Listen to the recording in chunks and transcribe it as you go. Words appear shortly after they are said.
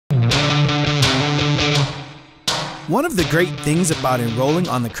One of the great things about enrolling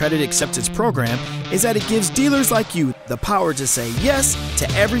on the Credit Acceptance Program is that it gives dealers like you the power to say yes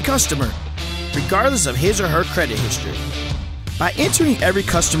to every customer, regardless of his or her credit history. By entering every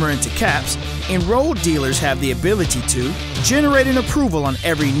customer into CAPS, enrolled dealers have the ability to generate an approval on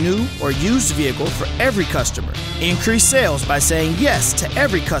every new or used vehicle for every customer, increase sales by saying yes to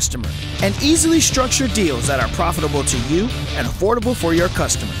every customer, and easily structure deals that are profitable to you and affordable for your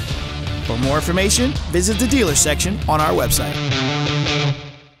customer. For more information, visit the dealer section on our website.